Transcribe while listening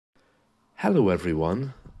Hello,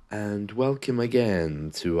 everyone, and welcome again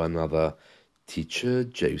to another Teacher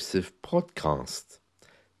Joseph podcast.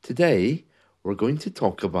 Today, we're going to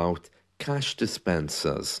talk about cash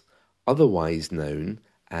dispensers, otherwise known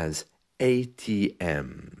as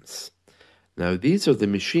ATMs. Now, these are the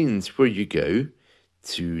machines where you go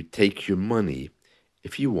to take your money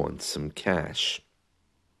if you want some cash.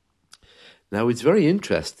 Now, it's very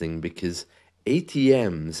interesting because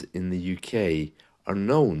ATMs in the UK are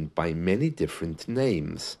known by many different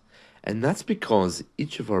names, and that's because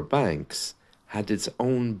each of our banks had its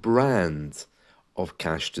own brand of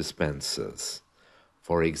cash dispensers.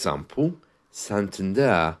 For example,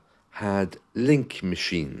 Santander had Link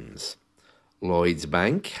machines. Lloyds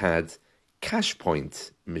Bank had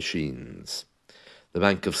Cashpoint machines. The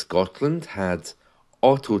Bank of Scotland had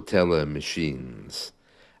auto teller machines,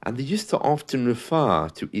 and they used to often refer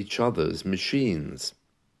to each other's machines.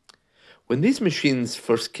 When these machines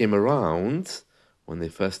first came around, when they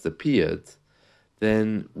first appeared,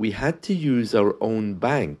 then we had to use our own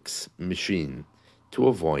bank's machine to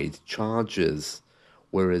avoid charges,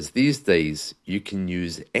 whereas these days you can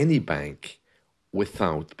use any bank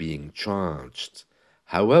without being charged.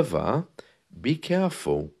 However, be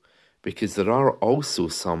careful, because there are also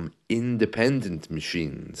some independent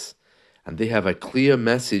machines, and they have a clear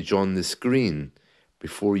message on the screen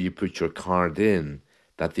before you put your card in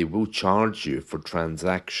that they will charge you for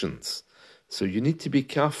transactions. So you need to be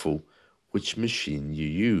careful which machine you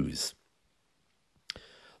use.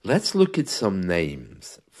 Let's look at some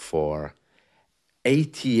names for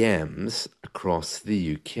ATMs across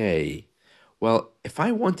the UK. Well, if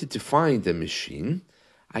I wanted to find a machine,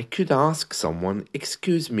 I could ask someone,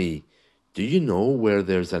 "Excuse me, do you know where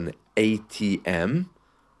there's an ATM?"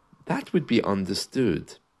 That would be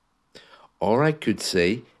understood. Or I could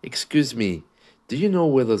say, "Excuse me, do you know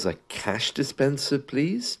where there's a cash dispenser,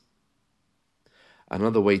 please?"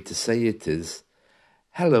 Another way to say it is,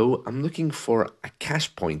 "Hello, I'm looking for a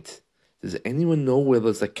cash point. Does anyone know where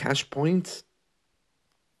there's a cash point?"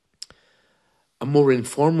 A more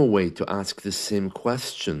informal way to ask the same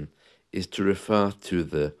question is to refer to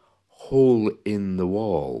the hole in the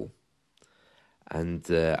wall. And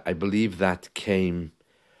I believe that came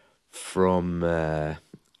from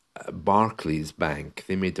Barclays Bank.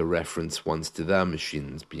 They made a reference once to their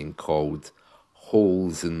machines being called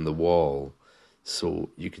holes in the wall.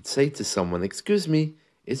 So you could say to someone, "Excuse me,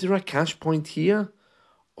 is there a cash point here?"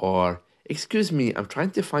 Or, "Excuse me, I'm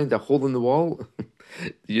trying to find a hole in the wall.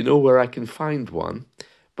 Do you know where I can find one?"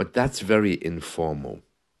 But that's very informal.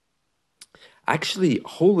 Actually,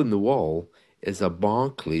 hole in the wall is a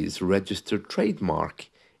Barclays registered trademark.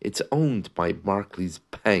 It's owned by Barclays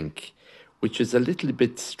Bank, which is a little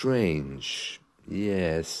bit strange.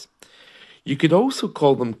 Yes. You could also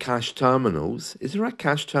call them cash terminals. Is there a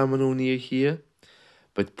cash terminal near here?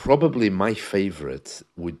 But probably my favourite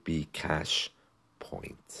would be cash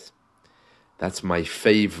point. That's my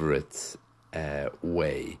favourite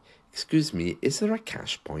way. "Excuse me, is there a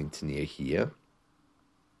cash point near here?"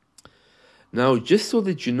 Now, just so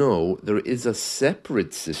that you know, there is a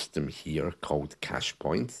separate system here called cash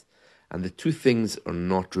point, and the two things are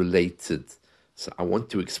not related. So I want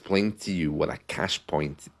to explain to you what a cash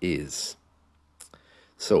point is.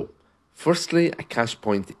 So, firstly, a cash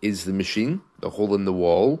point is the machine, the hole in the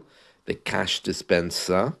wall, the cash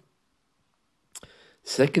dispenser.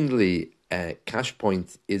 Secondly, a cash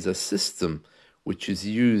point is a system which is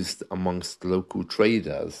used amongst local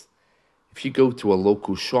traders. If you go to a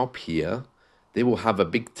local shop here, they will have a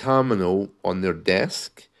big terminal on their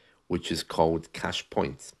desk, which is called cash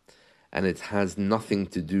point, and it has nothing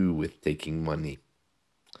to do with taking money.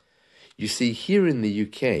 You see, here in the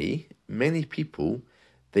UK, many people,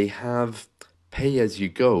 they have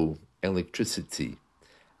pay-as-you-go electricity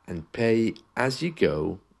and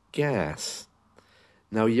pay-as-you-go gas.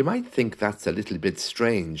 Now, you might think that's a little bit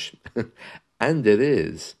strange, and it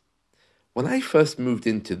is. When I first moved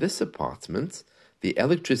into this apartment, the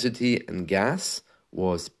electricity and gas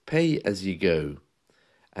was pay-as-you-go,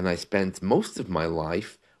 and I spent most of my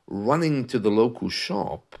life running to the local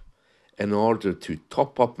shop in order to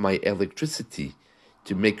top up my electricity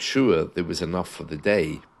to make sure there was enough for the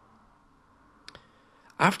day.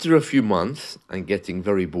 After a few months and getting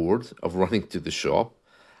very bored of running to the shop,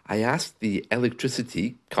 I asked the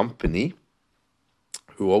electricity company,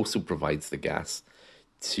 who also provides the gas,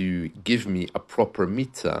 to give me a proper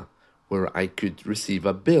meter where I could receive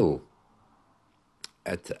a bill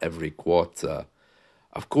at every quarter.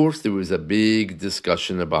 Of course, there was a big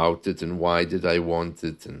discussion about it and why did I want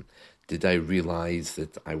it and did I realize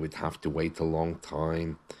that I would have to wait a long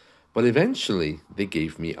time. But eventually, they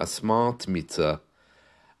gave me a smart meter,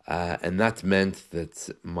 And that meant that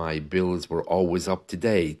my bills were always up to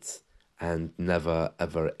date and never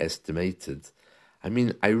ever estimated. I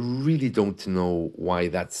mean, I really don't know why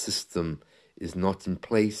that system is not in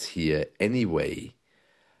place here anyway,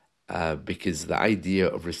 because the idea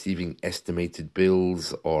of receiving estimated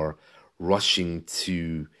bills or rushing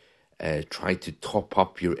to try to top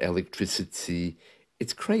up your electricity,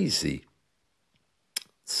 it's crazy.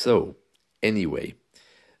 So, anyway,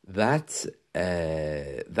 that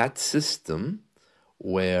that system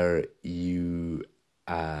where you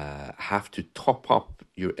have to top up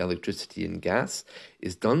your electricity and gas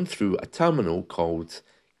is done through a terminal called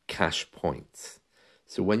Cash Point.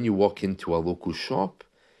 So when you walk into a local shop,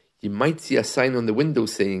 you might see a sign on the window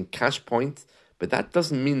saying Cash Point, but that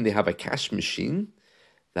doesn't mean they have a cash machine.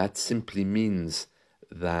 That simply means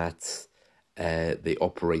that they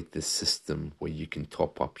operate this system where you can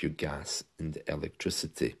top up your gas and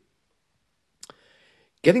electricity.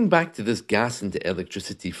 Getting back to this gas and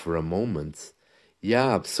electricity for a moment,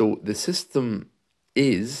 yeah, so the system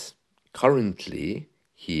is currently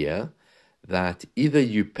here that either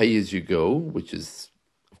you pay as you go, which is,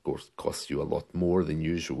 of course, costs you a lot more than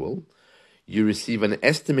usual. You receive an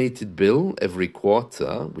estimated bill every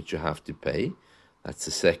quarter, which you have to pay. That's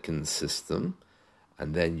the second system.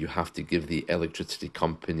 And then you have to give the electricity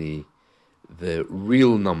company the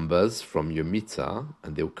real numbers from your meter,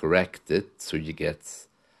 and they'll correct it so you get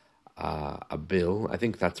a bill. I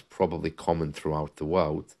think that's probably common throughout the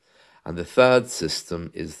world. And the third system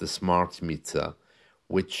is the smart meter,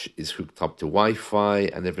 which is hooked up to Wi-Fi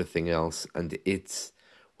and everything else, and it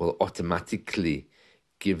will automatically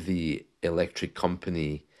give the electric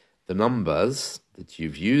company the numbers that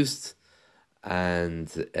you've used, and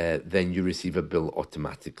then you receive a bill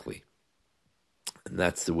automatically. And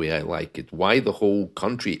that's the way I like it. Why the whole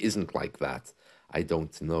country isn't like that, I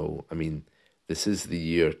don't know. I mean, this is the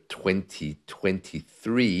year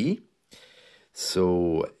 2023,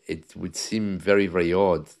 so it would seem very, very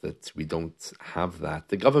odd that we don't have that.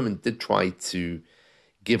 The government did try to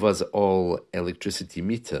give us all electricity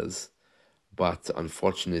meters, but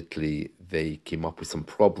unfortunately they came up with some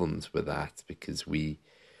problems with that because we're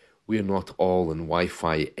not all in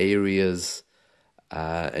Wi-Fi areas,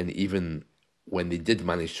 and even when they did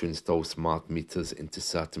manage to install smart meters into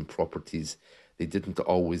certain properties, they didn't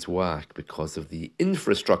always work because of the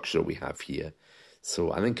infrastructure we have here.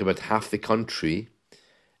 So I think about half the country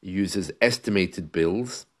uses estimated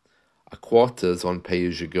bills, a quarter's on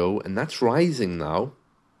pay-as-you-go, and that's rising now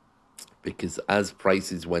because as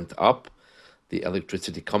prices went up, the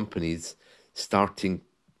electricity companies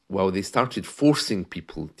they started forcing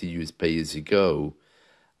people to use pay-as-you-go,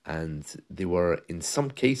 and they were, in some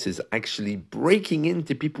cases, actually breaking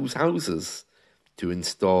into people's houses to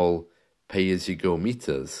install pay-as-you-go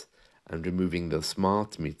meters and removing the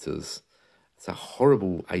smart meters. It's a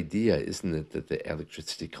horrible idea, isn't it, that the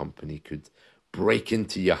electricity company could break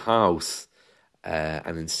into your house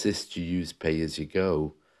and insist you use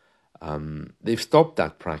pay-as-you-go. They've stopped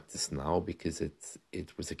that practice now because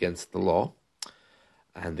it was against the law,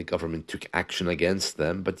 and the government took action against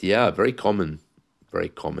them. But yeah, very common, very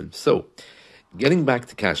common. So, getting back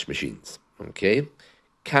to cash machines, okay?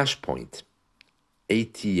 Cash Point,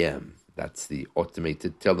 ATM, that's the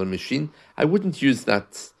automated teller machine. I wouldn't use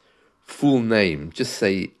that full name, just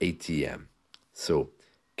say ATM. So,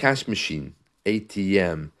 cash machine,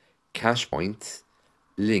 ATM, Cash Point,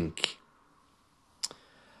 link.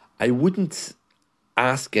 I wouldn't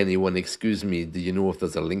ask anyone, excuse me, do you know if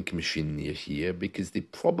there's a link machine near here? Because they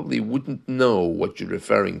probably wouldn't know what you're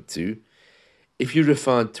referring to. If you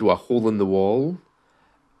referred to a hole in the wall,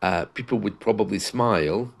 people would probably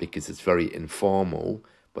smile because it's very informal,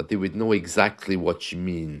 but they would know exactly what you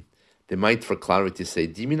mean. They might, for clarity, say,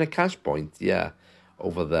 do you mean a cash point? Yeah,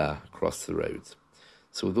 over there, across the road.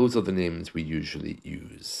 So those are the names we usually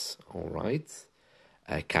use, all right?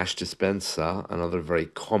 Cash dispenser, another very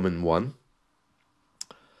common one.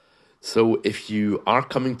 So if you are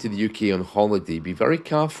coming to the UK on holiday, be very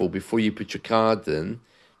careful before you put your card in.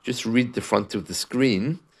 Just read the front of the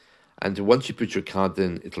screen, and once you put your card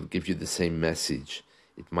in, it'll give you the same message.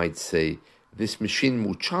 It might say, this machine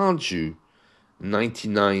will charge you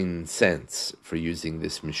 99 cents for using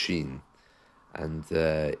this machine. And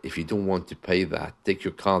if you don't want to pay that, take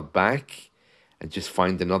your card back and just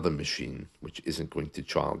find another machine which isn't going to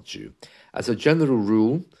charge you. As a general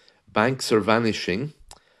rule, banks are vanishing,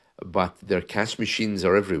 but their cash machines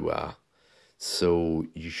are everywhere. So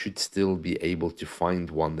you should still be able to find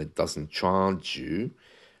one that doesn't charge you.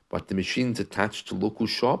 But the machines attached to local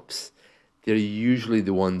shops, they're usually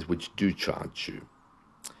the ones which do charge you.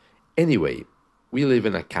 Anyway, we live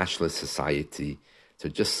in a cashless society, So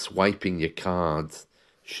just swiping your card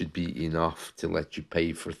should be enough to let you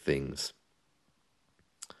pay for things.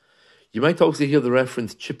 You might also hear the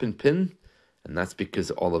reference chip and pin, and that's because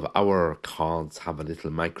all of our cards have a little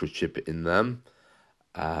microchip in them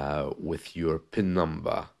with your PIN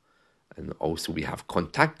number. And also we have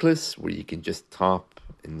contactless, where you can just tap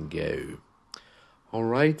and go. All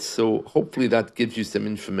right, so hopefully that gives you some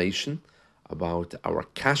information about our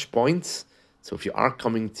cash points. So if you are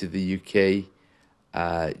coming to the UK,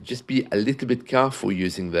 just be a little bit careful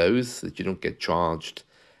using those so that you don't get charged,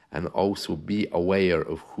 and also be aware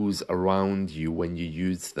of who's around you when you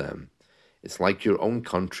use them. It's like your own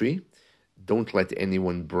country. Don't let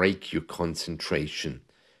anyone break your concentration.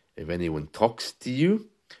 If anyone talks to you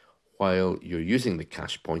while you're using the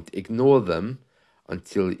cash point, ignore them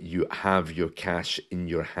until you have your cash in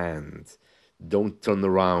your hand. Don't turn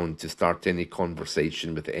around to start any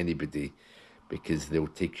conversation with anybody, because they'll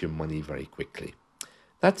take your money very quickly.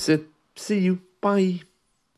 That's it. See you. Bye.